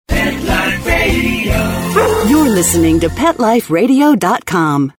listening to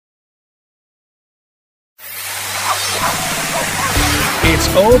PetLifeRadio.com. It's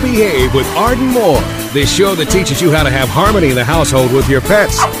Oh Behave with Arden Moore, the show that teaches you how to have harmony in the household with your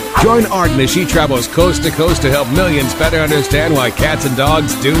pets. Join Arden as she travels coast to coast to help millions better understand why cats and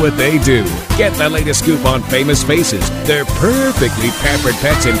dogs do what they do. Get the latest scoop on famous faces, their perfectly pampered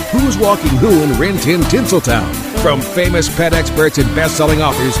pets, and who's walking who in Rin Tin Tinseltown. From famous pet experts and best-selling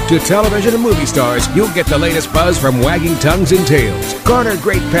authors to television and movie stars, you'll get the latest buzz from wagging tongues and tails. Garner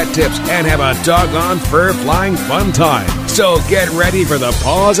great pet tips and have a doggone fur-flying fun time. So get ready for the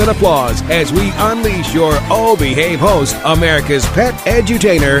pause and applause as we unleash your Oh Behave host, America's pet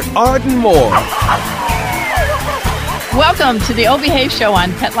edutainer, Arden Moore. Welcome to the Oh Behave Show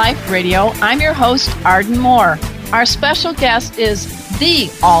on Pet Life Radio. I'm your host, Arden Moore. Our special guest is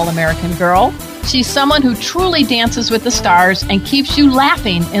the All-American Girl. She's someone who truly dances with the stars and keeps you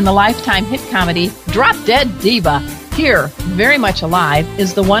laughing in the Lifetime hit comedy Drop Dead Diva. Here, very much alive,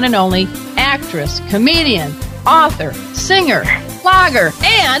 is the one and only actress, comedian, author, singer, blogger,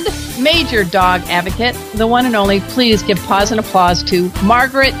 and major dog advocate, the one and only. Please give pause and applause to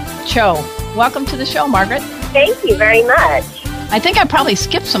Margaret Cho. Welcome to the show, Margaret. Thank you very much. I think I probably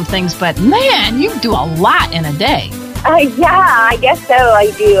skipped some things, but man, you do a lot in a day. Yeah, I guess so. I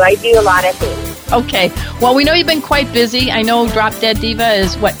do a lot of things. Okay. Well, we know you've been quite busy. I know Drop Dead Diva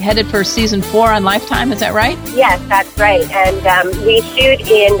is, headed for season 4 on Lifetime. Is that right? Yes, that's right. And we shoot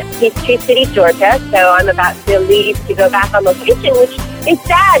in Peachtree City, Georgia, so I'm about to leave to go back on location, which is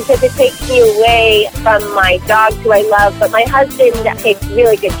sad because it takes me away from my dogs who I love, but my husband takes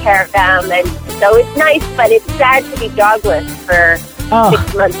really good care of them, and so it's nice, but it's sad to be dogless for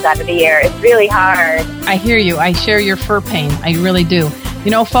 6 months out of the year. It's really hard. I hear you. I share your fur pain. I really do. You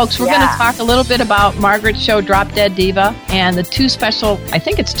know, folks, we're going to talk a little bit about Margaret's show, Drop Dead Diva, and the 2 special, I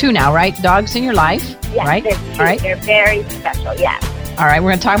think it's 2 now, right? Dogs in Your Life, yes, right? There's 2. All right. They're very special, yes. All right, we're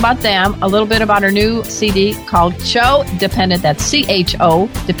going to talk about them, a little bit about her new CD called Cho Dependent, that's C-H-O,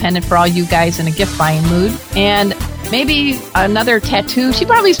 Dependent for all you guys in a gift-buying mood, and maybe another tattoo. She's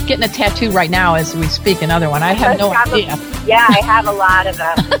probably getting a tattoo right now as we speak, another one. I have no idea. Yeah, I have a lot of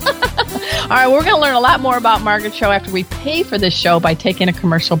them. All right, we're going to learn a lot more about Margaret Cho after we pay for this show by taking a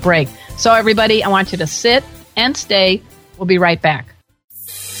commercial break. So everybody, I want you to sit and stay. We'll be right back.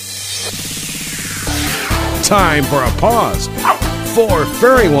 Time for a pause. 4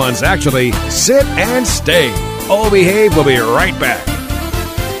 furry ones, actually. Sit and stay. Oh Behave will be right back.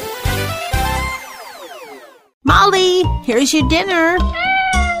 Molly, here's your dinner.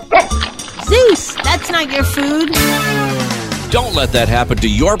 Zeus, that's not your food. Don't let that happen to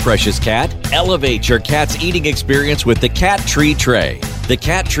your precious cat. Elevate your cat's eating experience with the Cat Tree Tray. The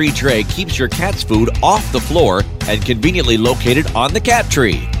Cat Tree Tray keeps your cat's food off the floor and conveniently located on the cat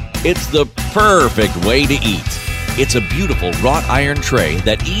tree. It's the perfect way to eat. It's a beautiful wrought iron tray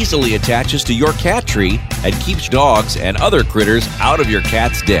that easily attaches to your cat tree and keeps dogs and other critters out of your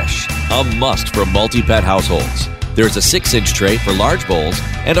cat's dish. A must for multi-pet households. There's a 6-inch tray for large bowls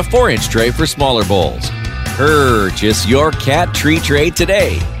and a 4-inch tray for smaller bowls. Purchase your Cat Tree Tray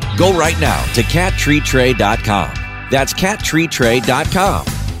today. Go right now to cattreetray.com. That's cattreetray.com.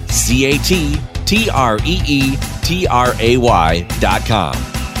 CATTREETRAY.com.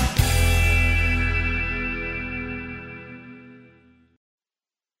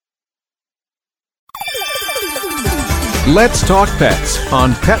 Let's Talk Pets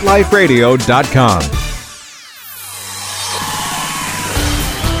on PetLifeRadio.com.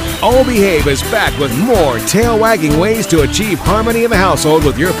 Oh Behave is back with more tail-wagging ways to achieve harmony in the household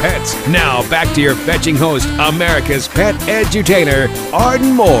with your pets. Now, back to your fetching host, America's pet edutainer,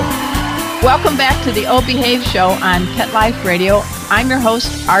 Arden Moore. Welcome back to the Oh Behave Show on Pet Life Radio. I'm your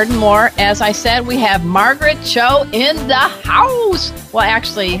host, Arden Moore. As I said, we have Margaret Cho in the house. Well,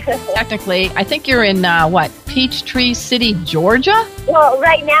 actually, technically, I think you're in, Peachtree City, Georgia? Well,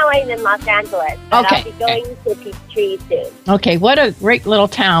 right now I'm in Los Angeles, but okay. I'll be going to Peachtree soon. Okay, what a great little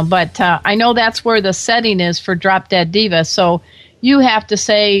town. But I know that's where the setting is for Drop Dead Diva, so you have to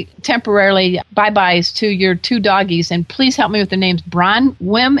say temporarily bye-byes to your 2 doggies, and please help me with the names,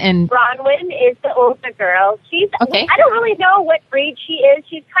 Bronwyn and... Bronwyn is the older girl. She's, okay. I don't really know what breed she is.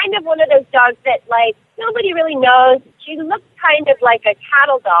 She's kind of one of those dogs that, nobody really knows. She looks kind of like a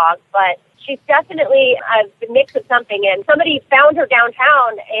cattle dog, but she's definitely a mix of something. And somebody found her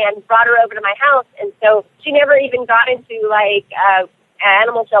downtown and brought her over to my house, and so she never even got into, an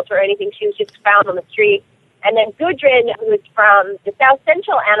animal shelter or anything. She was just found on the street. And then Gudrun, who's from the South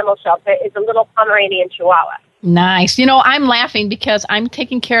Central Animal Shelter, is a little Pomeranian Chihuahua. Nice. You know, I'm laughing because I'm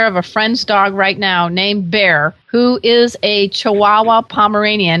taking care of a friend's dog right now named Bear, who is a Chihuahua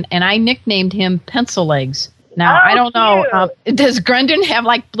Pomeranian, and I nicknamed him Pencil Legs. Now, I don't know. Cute. Does Grundon have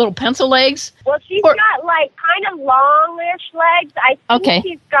like little pencil legs? Well, she's got like kind of longish legs. I think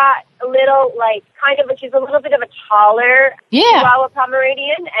she's got a little she's a little bit of a taller Chihuahua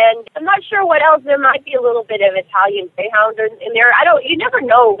Pomeranian, and I'm not sure what else. There might be a little bit of Italian Greyhound in there. You never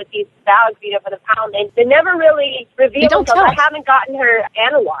know with these dogs, for the pound. They never really reveal themselves. I haven't gotten her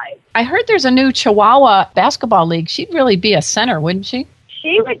analyzed. I heard there's a new Chihuahua basketball league. She'd really be a center, wouldn't she?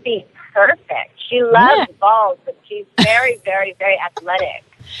 She would be perfect. She loves balls, but she's very, very, very athletic.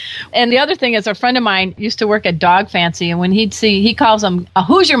 And the other thing is, a friend of mine used to work at Dog Fancy, and when he calls them,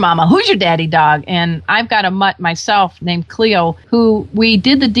 who's your mama, who's your daddy dog? And I've got a mutt myself named Cleo, who we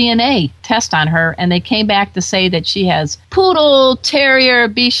did the DNA test on her, and they came back to say that she has Poodle, Terrier,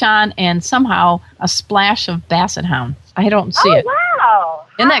 Bichon, and somehow a splash of Basset Hound. I don't see it. Oh, wow.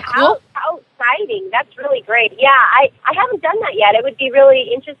 Isn't that cool? How exciting. That's really great. Yeah, I haven't done that yet. It would be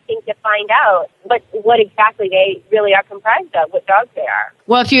really interesting to find out what exactly they really are comprised of, what dogs they are.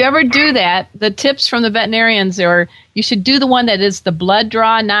 Well, if you ever do that, the tips from the veterinarians are you should do the one that is the blood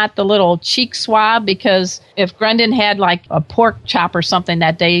draw, not the little cheek swab, because if Grundon had like a pork chop or something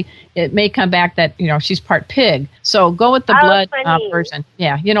that day, it may come back that, she's part pig. So go with the blood version.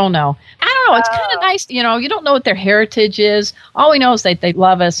 Yeah, you don't know. I don't know. It's kind of nice. You don't know what their heritage is. All we know is that they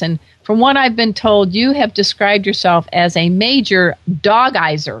love us. And from what I've been told, you have described yourself as a major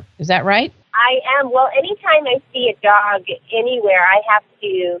dogizer. Is that right? I am. Well, anytime I see a dog anywhere, I have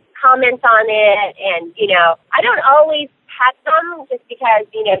to comment on it. And, I don't always pet them just because,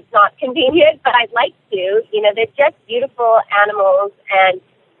 it's not convenient, but I'd like to. They're just beautiful animals, and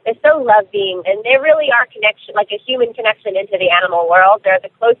they're so loving, and they really are like a human connection into the animal world. They're the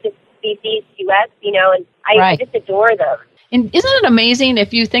closest species to us, and I just adore them. And isn't it amazing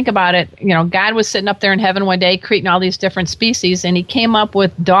if you think about it? God was sitting up there in heaven one day creating all these different species, and he came up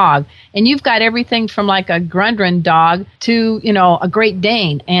with dog. And you've got everything from like a Grundon dog to, a Great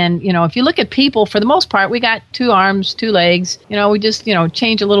Dane. And, if you look at people, for the most part, we got 2 arms, 2 legs. We just,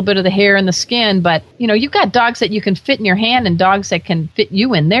 change a little bit of the hair and the skin. But, you've got dogs that you can fit in your hand and dogs that can fit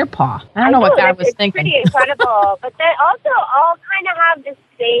you in their paw. I don't know what God was thinking. It's pretty incredible. But they also all kind of have this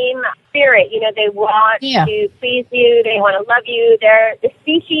same spirit. They want to please you. They want to love you. The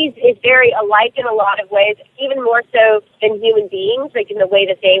species is very alike in a lot of ways, even more so than human beings, like in the way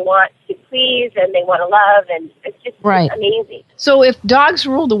that they want to please and they want to love, and it's just amazing. So if dogs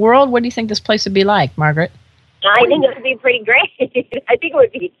ruled the world, what do you think this place would be like, Margaret? I think it would be pretty great. I think it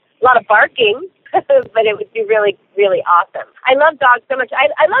would be a lot of barking, but it would be really, really awesome. I love dogs so much.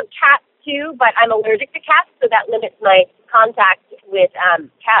 I love cats too, but I'm allergic to cats, so that limits my contact with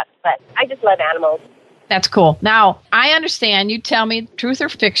cats, but I just love animals. That's cool. Now, I understand, you tell me, truth or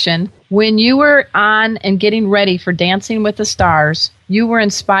fiction, when you were on and getting ready for Dancing with the Stars, you were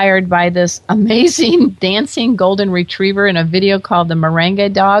inspired by this amazing dancing golden retriever in a video called the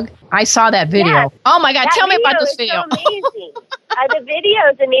Merengue Dog. I saw that video. Yes. Oh my God, tell me about this video. So amazing. The video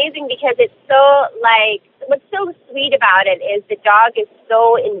is amazing because it's so what's so sweet about it is the dog is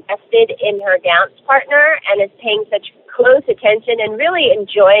so invested in her dance partner and is paying such close attention and really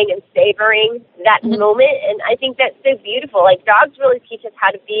enjoying and savoring that moment. And I think that's so beautiful. Like, dogs really teach us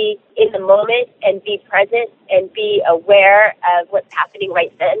how to be in the moment and be present and be aware of what's happening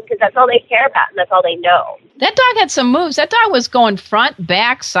right then, because that's all they care about and that's all they know. That dog had some moves. That dog was going front,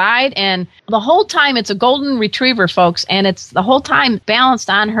 back, side, and the whole time it's a golden retriever, folks, and it's the whole time balanced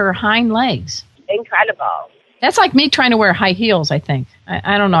on her hind legs. Incredible. That's like me trying to wear high heels, I think.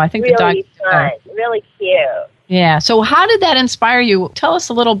 I don't know. I think really the dog... fun. Really cute. Yeah. So how did that inspire you? Tell us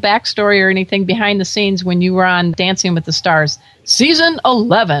a little backstory or anything behind the scenes when you were on Dancing with the Stars, season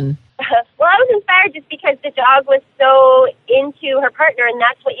 11. Well, I was inspired just because the dog was so into her partner, and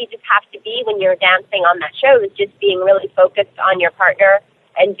that's what you just have to be when you're dancing on that show, is just being really focused on your partner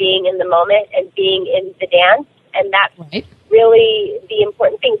and being in the moment and being in the dance. And that's really the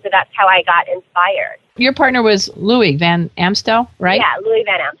important thing. So that's how I got inspired. Your partner was Louis Van Amstel, right? Yeah, Louis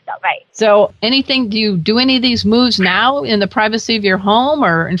Van Amstel, right. So do you do any of these moves now in the privacy of your home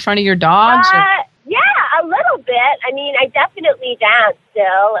or in front of your dogs? Yeah, a little bit. I mean, I definitely dance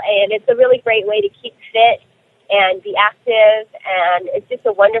still, and it's a really great way to keep fit and be active, and it's just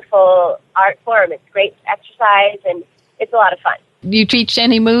a wonderful art form. It's great exercise, and it's a lot of fun. Do you teach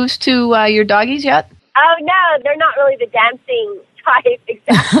any moves to your doggies yet? Oh, no, they're not really the dancing type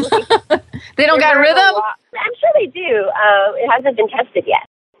exactly. They don't got rhythm? I'm sure they do. It hasn't been tested yet.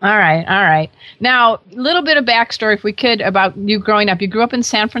 All right. Now, a little bit of backstory, if we could, about you growing up. You grew up in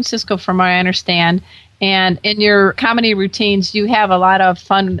San Francisco, from what I understand, and in your comedy routines, you have a lot of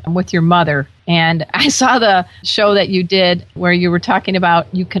fun with your mother. And I saw the show that you did where you were talking about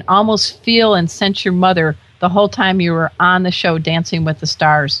you can almost feel and sense your mother the whole time you were on the show Dancing with the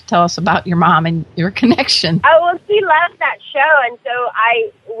Stars. Tell us about your mom and your connection. Oh, well, she loved that show, and so I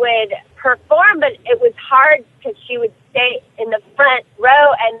would perform, but it was hard because she would stay in the front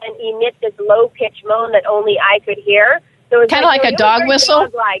row and then emit this low-pitched moan that only I could hear. So it was kind of like a dog whistle?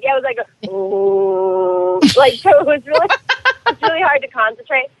 Dog-like. Yeah, it was like a, ooh. Like, so it was really hard to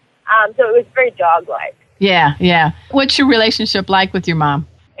concentrate. So it was very dog-like. Yeah. What's your relationship like with your mom?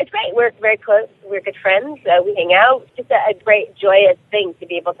 It's great. We're very close. We're good friends. We hang out. It's just a great, joyous thing to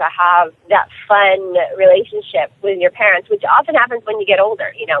be able to have that fun relationship with your parents, which often happens when you get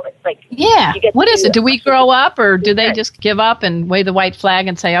older. You know, it's like... Yeah. What is it? Do we grow up, or do they just give up and wave the white flag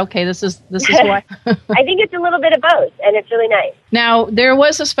and say, okay, this is why? I think it's a little bit of both, and it's really nice. Now, there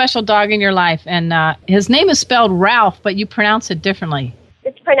was a special dog in your life, and his name is spelled Ralph, but you pronounce it differently.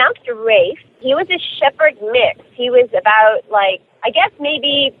 It's pronounced Rafe. He was a shepherd mix. He was about, I guess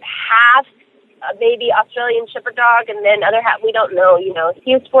maybe half maybe Australian shepherd dog, and then other half, we don't know, you know.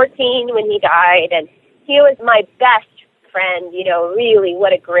 He was 14 when he died, and he was my best friend, you know, really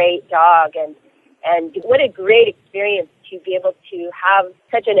what a great dog, and what a great experience to be able to have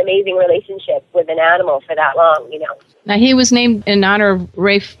such an amazing relationship with an animal for that long, you know. Now, he was named in honor of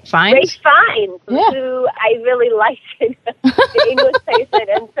Rafe Fiennes? Rafe Fiennes, who I really liked in the English patient,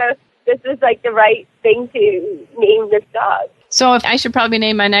 and so this was like the right thing to name this dog. So if I should probably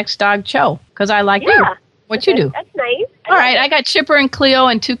name my next dog Cho, because I like you. What you do? That's nice. All right, I got Chipper and Cleo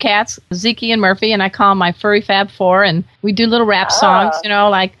and 2 cats, Zeke and Murphy, and I call them my Furry Fab 4, and we do little rap songs, you know,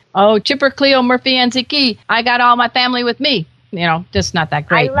 like, oh, Chipper, Cleo, Murphy, and Zeke, I got all my family with me. You know, just not that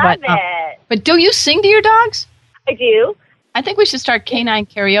great. I love it. But do you sing to your dogs? I do. I think we should start canine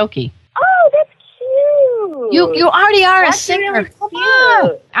karaoke. Oh, that's cute. You already are that's a singer. Really Come cute.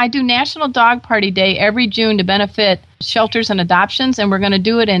 on. I do National Dog Party Day every June to benefit shelters and adoptions, and we're going to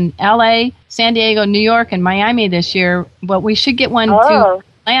do it in L.A., San Diego, New York, and Miami this year. But we should get one to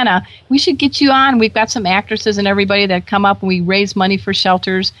Atlanta. We should get you on. We've got some actresses and everybody that come up, and we raise money for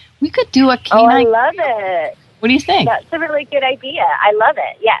shelters. We could do a canine. Oh, I love it. What do you think? That's a really good idea. I love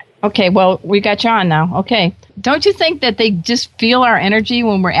it. Yes. Okay, well, we got you on now. Okay. Don't you think that they just feel our energy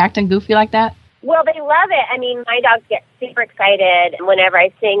when we're acting goofy like that? Well, they love it. I mean, my dogs get super excited whenever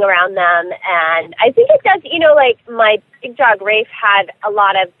I sing around them. And I think it does, you know, like my big dog, Rafe, had a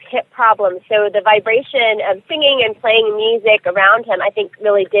lot of hip problems. So the vibration of singing and playing music around him, I think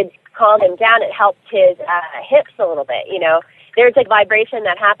really did calm him down. It helped his hips a little bit, you know. There's a vibration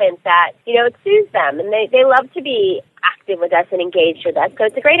that happens that, you know, it soothes them. And they love to be active with us and engaged with us. So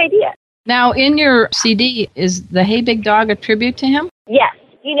it's a great idea. Now, in your CD, is the Hey Big Dog a tribute to him? Yes.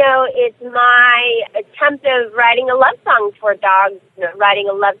 You know, it's my attempt of writing a love song for dogs, you know, writing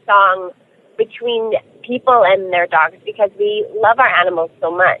a love song between people and their dogs because we love our animals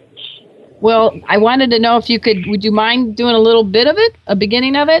so much. Well, I wanted to know if you could, would you mind doing a little bit of it, a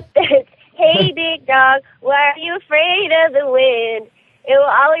beginning of it? Hey, big dog, why are you afraid of the wind? It will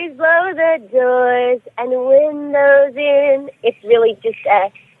always blow the doors and windows in. It's really just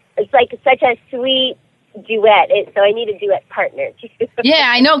it's like such a sweet duet. So I need a duet partner.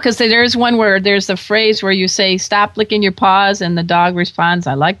 Yeah, I know, because there's one where there's the phrase where you say, stop licking your paws, and the dog responds,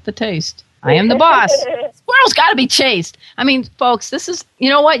 I like the taste. I am the boss. Squirrel's got to be chased. I mean, folks, this is, you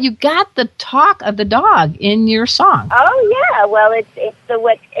know what? You got the talk of the dog in your song. Oh, yeah. Well,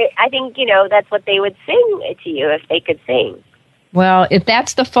 I think, you know, that's what they would sing to you if they could sing. Well, if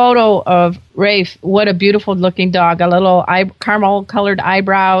that's the photo of Rafe, what a beautiful looking dog. A little caramel colored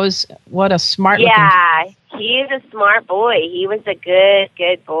eyebrows. What a smart looking dog. Yeah, he's a smart boy. He was a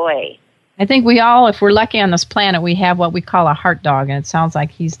good boy. I think we all, if we're lucky on this planet, we have what we call a heart dog, and it sounds like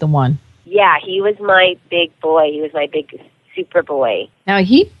he's the one. Yeah, he was my big boy. He was my big super boy. Now,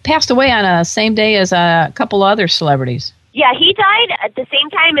 he passed away on the same day as a couple other celebrities. Yeah, he died at the same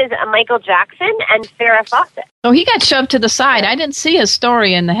time as Michael Jackson and Farrah Fawcett. So he got shoved to the side. I didn't see his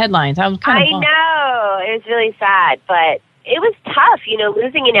story in the headlines. I was kind of bummed. know. It was really sad, but it was tough. You know,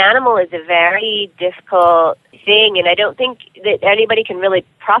 losing an animal is a very difficult thing, and I don't think that anybody can really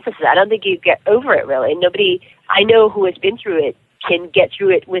process it. I don't think you get over it, really. Nobody I know who has been through it can get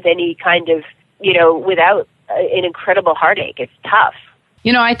through it with any kind of, you know, without an incredible heartache. It's tough.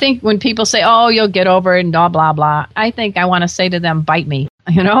 You know, I think when people say, oh, you'll get over it and blah, blah, blah, I think I want to say to them, bite me,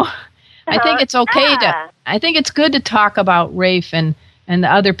 you know? I think it's okay I think it's good to talk about Rafe and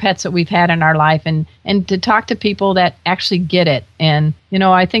the other pets that we've had in our life and to talk to people that actually get it. And, you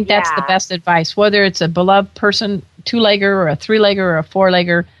know, I think that's the best advice, whether it's a beloved person, 2-legger or a 3-legger or a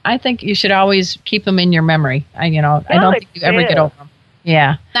 4-legger. I think you should always keep them in your memory. I don't think you ever get over them.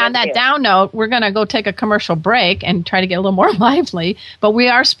 Yeah. On that down note, we're going to go take a commercial break and try to get a little more lively. But we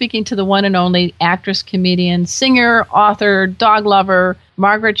are speaking to the one and only actress, comedian, singer, author, dog lover,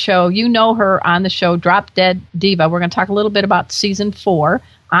 Margaret Cho. You know her on the show Drop Dead Diva. We're going to talk a little bit about season 4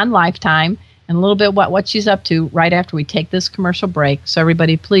 on Lifetime and a little bit about what she's up to right after we take this commercial break. So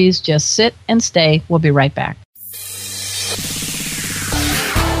everybody, please just sit and stay. We'll be right back.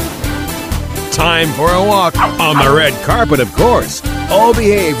 Time for a walk on the red carpet, of course. All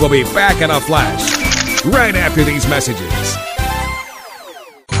Behave will be back in a flash right after these messages.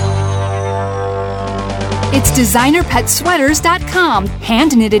 It's DesignerPetSweaters.com.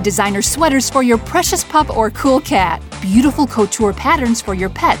 Hand-knitted designer sweaters for your precious pup or cool cat. Beautiful couture patterns for your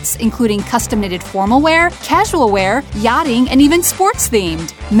pets, including custom-knitted formal wear, casual wear, yachting, and even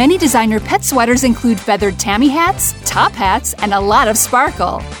sports-themed. Many designer pet sweaters include feathered tammy hats, top hats, and a lot of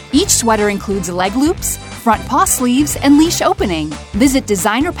sparkle. Each sweater includes leg loops, front paw sleeves, and leash opening. Visit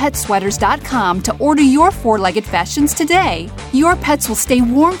DesignerPetSweaters.com to order your four-legged fashions today. Your pets will stay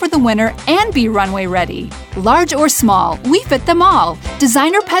warm for the winter and be runway ready. Large or small, we fit them all.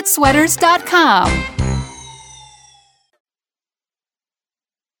 DesignerPetSweaters.com.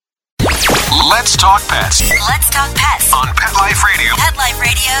 Let's talk pets. Let's talk pets On Pet Life Radio. Pet Life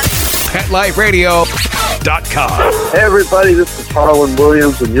PetLifeRadio.com. Radio. PetLifeRadio.com. Hey everybody, this is Harlan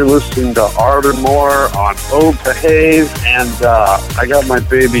Williams, and you're listening to Art and More on Oh Behave. And I got my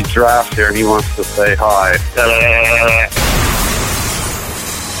baby Giraffe here, and he wants to say hi.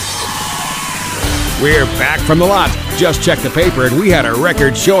 We're back from the lot. Just checked the paper and we had a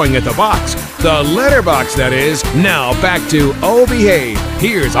record showing at the box. The letterbox, that is. Now back to Oh Behave.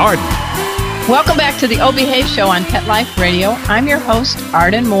 Here's Arden. Welcome back to the O Behave Show on Pet Life Radio. I'm your host,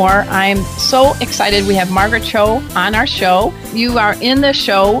 Arden Moore. I'm so excited we have Margaret Cho on our show. You are in the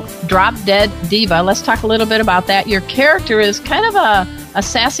show Drop Dead Diva. Let's talk a little bit about that. Your character is kind of a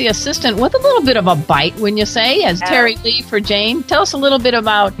sassy assistant with a little bit of a bite, wouldn't you say, as Terry Lee for Jane. Tell us a little bit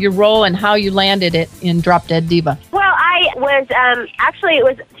about your role and how you landed it in Drop Dead Diva. Well, I was actually, it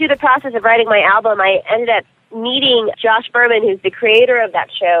was through the process of writing my album, I ended up meeting Josh Berman, who's the creator of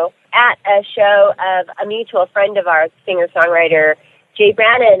that show, at a show of a mutual friend of ours, singer-songwriter Jay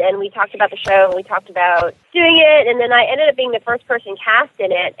Brannon, and we talked about the show, and we talked about doing it, and then I ended up being the first person cast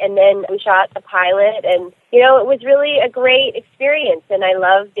in it, and then we shot the pilot, and, you know, it was really a great experience, and I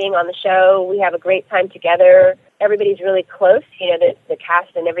love being on the show. We have a great time together. Everybody's really close, you know, the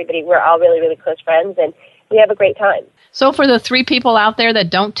cast and everybody, we're all really, really close friends, and we have a great time. So for the three people out there that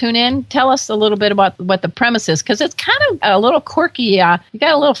don't tune in, tell us a little bit about what the premise is, because it's kind of a little quirky. You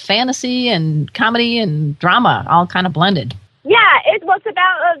got a little fantasy and comedy and drama all kind of blended. Yeah, it's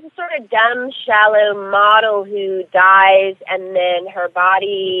about a sort of dumb, shallow model who dies, and then her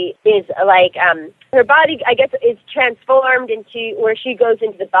body is like, her body, I guess, is transformed into where she goes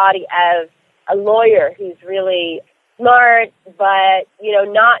into the body of a lawyer who's really smart, but, you know,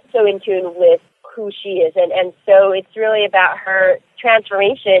 not so in tune with who she is. And so it's really about her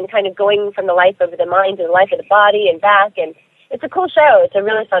transformation, kind of going from the life of the mind to the life of the body and back. And it's a cool show. It's a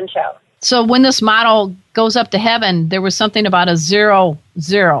really fun show. So when this model goes up to heaven, there was something about a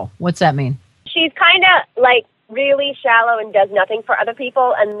 0-0. What's that mean? She's kind of like really shallow and does nothing for other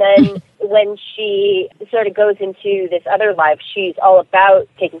people. And then when she sort of goes into this other life, she's all about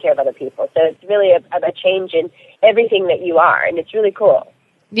taking care of other people. So it's really a change in everything that you are. And it's really cool.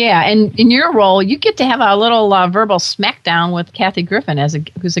 Yeah, and in your role, you get to have a little verbal smackdown with Kathy Griffin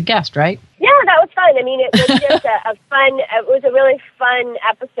who's a guest, right? Yeah, that was fun. I mean, it was just it was a really fun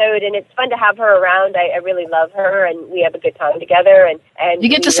episode, and it's fun to have her around. I really love her, and we have a good time together. And you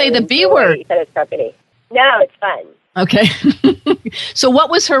get to say the B word. Company. No, it's fun. Okay. So what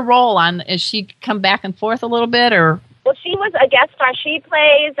was her role on? Is she come back and forth a little bit, or? Well, she was a guest star. She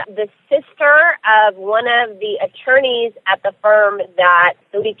plays the sister of one of the attorneys at the firm that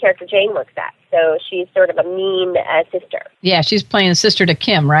the lead character Jane works at. So she's sort of a mean sister. Yeah, she's playing the sister to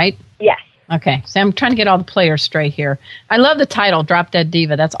Kim, right? Yes. Okay, so I'm trying to get all the players straight here. I love the title, Drop Dead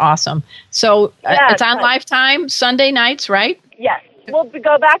Diva. That's awesome. So it's on Lifetime Sunday nights, right? Yes. We'll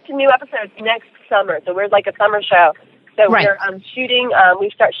go back to new episodes next summer. So we're like a summer show. So we're shooting. We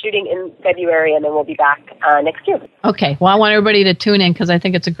start shooting in February, and then we'll be back next year. Okay. Well, I want everybody to tune in because I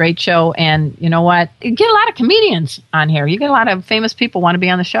think it's a great show. And you know what? You get a lot of comedians on here. You get a lot of famous people want to be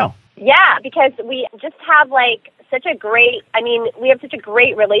on the show. Yeah, because we just have like such a great. I mean, we have such a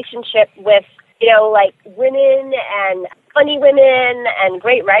great relationship with like women and funny women, and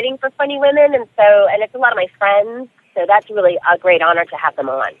great writing for funny women, and it's a lot of my friends. So that's really a great honor to have them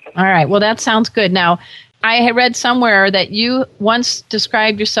on. All right. Well, that sounds good. Now, I had read somewhere that you once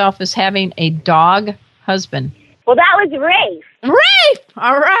described yourself as having a dog husband. Well, that was Rafe. Rafe!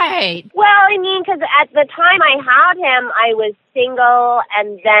 All right. Well, I mean, because at the time I had him, I was single,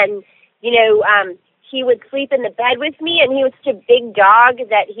 and then, he would sleep in the bed with me, and he was such a big dog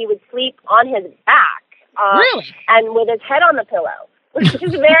that he would sleep on his back. Really? And with his head on the pillow, which is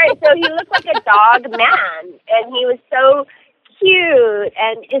so he looked like a dog man, and he was so cute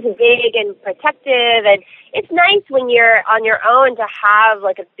and just big and protective, and it's nice when you're on your own to have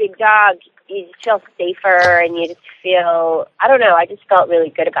like a big dog. You just feel safer, and you just feel, I don't know, I just felt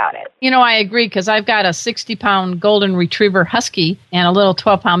really good about it. I agree, because I've got a 60-pound golden retriever husky and a little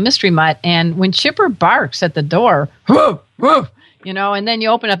 12-pound mystery mutt, and when Chipper barks at the door, woof, woof, and then you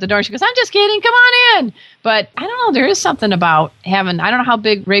open up the door and she goes, I'm just kidding, come on in. But I don't know, there is something about having, I don't know how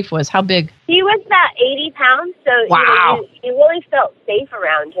big Rafe was. How big? He was about 80 pounds, so wow. You really felt safe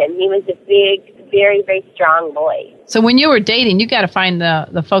around him. He was a big, very, very strong boy. So when you were dating, you got to find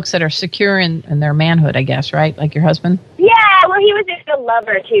the folks that are secure in their manhood, I guess, right? Like your husband? Yeah, well, he was just a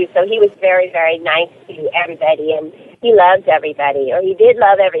lover, too, so he was very, very nice to everybody, and he loved everybody, or he did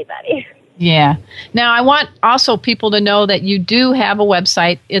love everybody. Yeah. Now, I want also people to know that you do have a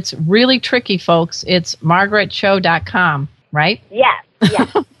website. It's really tricky, folks. It's margaretcho.com, right? Yes.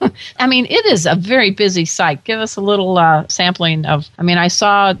 I mean, it is a very busy site. Give us a little sampling of, I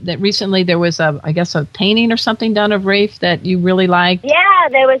saw that recently there was a painting or something done of Rafe that you really liked. Yeah,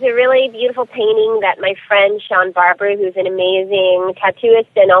 there was a really beautiful painting that my friend Sean Barber, who's an amazing tattooist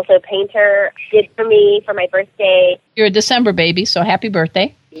and also painter, did for me for my birthday. You're a December baby, so happy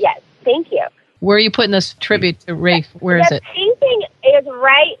birthday. Yes. Thank you. Where are you putting this tribute to Rafe? Where is it? The painting is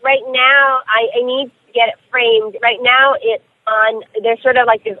right now. I need to get it framed. Right now it's on, there's sort of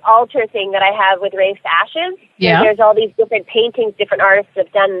like this altar thing that I have with Rafe's ashes. Yeah. And there's all these different paintings different artists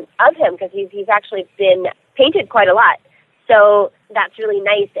have done of him, because he's actually been painted quite a lot. So that's really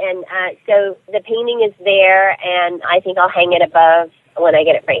nice. And so the painting is there, and I think I'll hang it above when I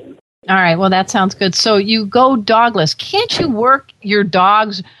get it framed. All right. Well, that sounds good. So you go dogless. Can't you work your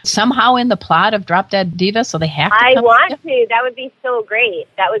dogs somehow in the plot of Drop Dead Diva so they have to I come want to. That would be so great.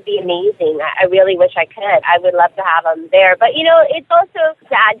 That would be amazing. I really wish I could. I would love to have them there. But, it's also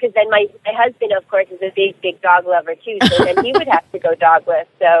sad because then my husband, of course, is a big, big dog lover, too. So then he would have to go dogless.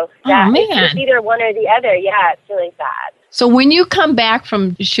 So it's either one or the other. Yeah, it's really sad. So when you come back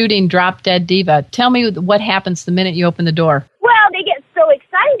from shooting Drop Dead Diva, tell me what happens the minute you open the door. Well, they get so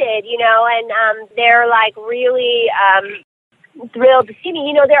excited, and they're like really thrilled to see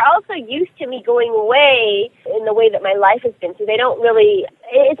me. They're also used to me going away in the way that my life has been, so they don't really,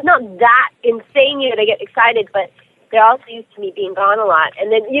 it's not that insane, they get excited, but they're also used to me being gone a lot.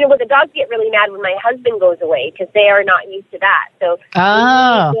 And then, when the dogs get really mad when my husband goes away, because they are not used to that. So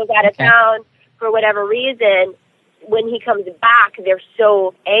when he goes out of town for whatever reason, when he comes back, they're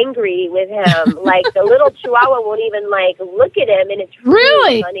so angry with him. Like, the little Chihuahua won't even, look at him, and it's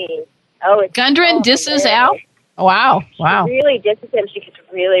really funny. Oh, it's Gundren disses Al? Wow. She really disses him. She gets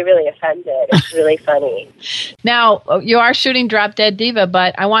really, really offended. It's really funny. Now, you are shooting Drop Dead Diva,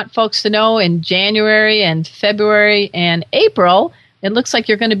 but I want folks to know in January and February and April, it looks like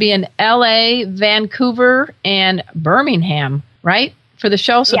you're going to be in L.A., Vancouver, and Birmingham, right? For the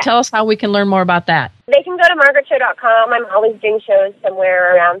show. So Tell us how we can learn more about that. They can go to margaretcho.com. I'm always doing shows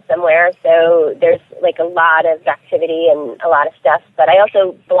somewhere around somewhere. So there's a lot of activity and a lot of stuff. But I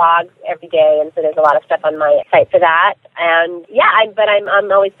also blog every day. And so there's a lot of stuff on my site for that. And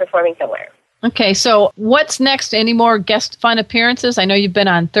I'm always performing somewhere. Okay. So what's next? Any more guest fun appearances? I know you've been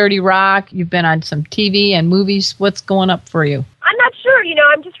on 30 Rock. You've been on some TV and movies. What's going up for you? I'm not sure.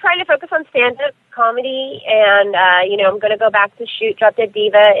 I'm just trying to focus on stand-up comedy, and, I'm going to go back to shoot Drop Dead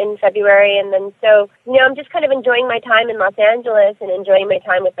Diva in February, and then so, I'm just kind of enjoying my time in Los Angeles and enjoying my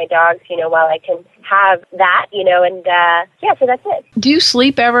time with my dogs, while I can have that, so that's it. Do you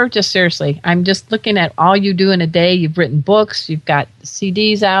sleep ever? Just seriously. I'm just looking at all you do in a day. You've written books, you've got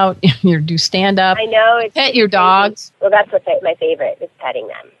CDs out, you do stand-up. I know. Pet your dogs. Well, that's my favorite, is petting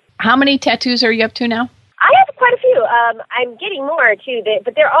them. How many tattoos are you up to now? I have quite a few. I'm getting more, too,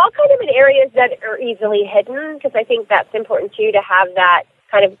 but they're all kind of in areas that are easily hidden, because I think that's important, too, to have that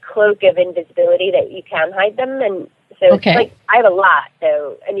kind of cloak of invisibility that you can hide them. And so I have a lot.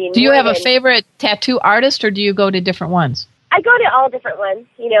 So, do you have a favorite tattoo artist, or do you go to different ones? I go to all different ones.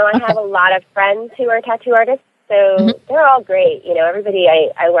 I have a lot of friends who are tattoo artists, so they're all great. Everybody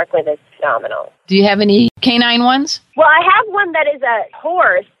I work with is phenomenal. Do you have any canine ones? Well, I have one that is a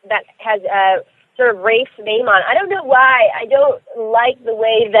horse that has a sort of Rafe's name on. I don't know why. I don't like the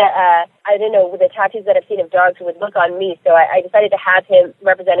way that, the tattoos that I've seen of dogs would look on me. So I decided to have him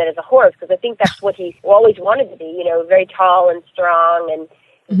represented as a horse, because I think that's what he always wanted to be, very tall and strong and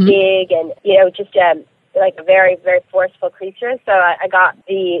big and, just like a very, very forceful creature. So I got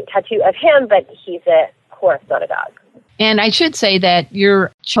the tattoo of him, but he's, of course, not a dog. And I should say that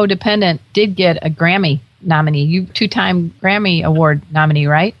your Codependent did get a Grammy nominee. You 2-time Grammy Award nominee,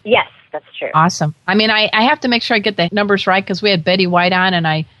 right? Yes, that's true. Awesome. I mean, I have to make sure I get the numbers right because we had Betty White on and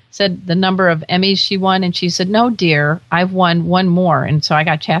I said the number of Emmys she won, and she said, "No, dear, I've won one more." And so I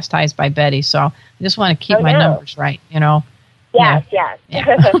got chastised by Betty. So I just want to keep my numbers right, you know? Yes.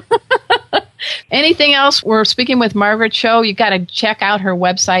 Yeah. Anything else? We're speaking with Margaret Cho. You got to check out her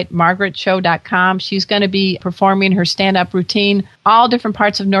website, margaretcho.com. She's going to be performing her stand-up routine all different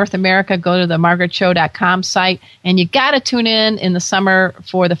parts of North America. Go to the margaretcho.com site, and you got to tune in the summer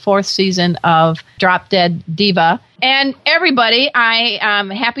for the 4th season of Drop Dead Diva. And everybody, I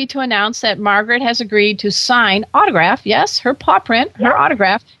am happy to announce that Margaret has agreed to sign autograph. Yes, her paw print, her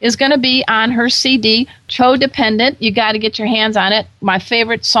autograph is going to be on her CD, Codependent. You got to get your hands on it. My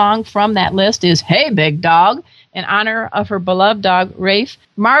favorite song from that list is Hey Big Dog, in honor of her beloved dog, Rafe.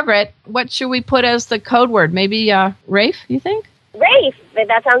 Margaret, what should we put as the code word? Maybe Rafe, you think? Rafe,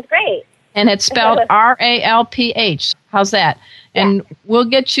 that sounds great. And it's spelled RALPH. How's that? And we'll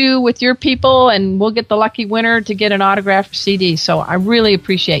get you with your people, and we'll get the lucky winner to get an autographed CD. So I really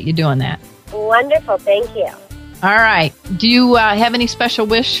appreciate you doing that. Wonderful. Thank you. All right. Do you have any special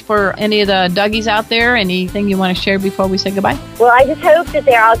wish for any of the doggies out there? Anything you want to share before we say goodbye? Well, I just hope that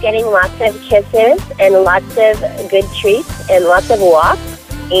they're all getting lots of kisses and lots of good treats and lots of walks,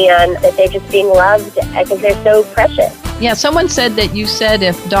 and that they're just being loved because they're so precious. Yeah, someone said that you said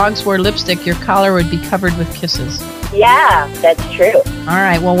if dogs wore lipstick, your collar would be covered with kisses. Yeah, that's true. All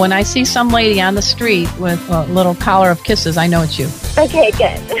right. Well, when I see some lady on the street with a little collar of kisses, I know it's you. Okay,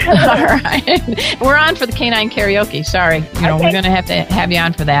 good. All right. We're on for the Canine Karaoke. Sorry. We're going to have you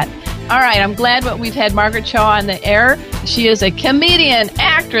on for that. All right. I'm glad we've had Margaret Cho on the air. She is a comedian,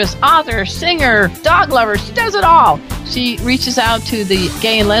 actress, author, singer, dog lover. She does it all. She reaches out to the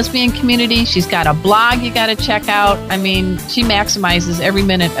gay and lesbian community. She's got a blog you got to check out. I mean, she maximizes every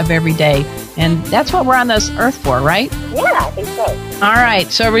minute of every day. And that's what we're on this earth for, right? Yeah, I think so. All right.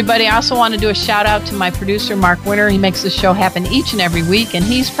 So, everybody, I also want to do a shout out to my producer, Mark Winter. He makes this show happen each and every week, and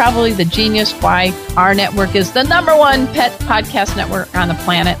he's probably the genius why our network is the #1 pet podcast network on the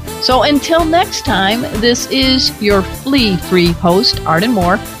planet. So, until next time, this is your flea-free host, Arden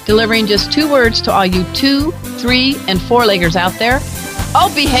Moore, delivering just 2 words to all you 2, 3, and 4-leggers out there. Oh,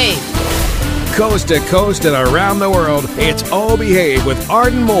 behave. Coast to coast and around the world, it's Oh Behave with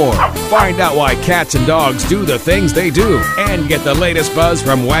Arden Moore. Find out why cats and dogs do the things they do, and get the latest buzz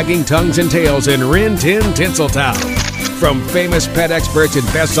from wagging tongues and tails in Rin Tin Tinseltown. From famous pet experts and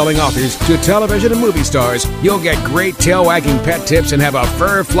best-selling authors to television and movie stars, you'll get great tail-wagging pet tips and have a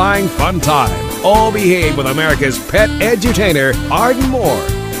fur-flying fun time. Oh Behave with America's pet edutainer, Arden Moore.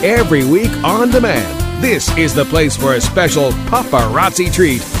 Every week on demand. This is the place for a special paparazzi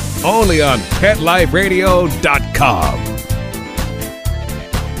treat. Only on PetLifeRadio.com.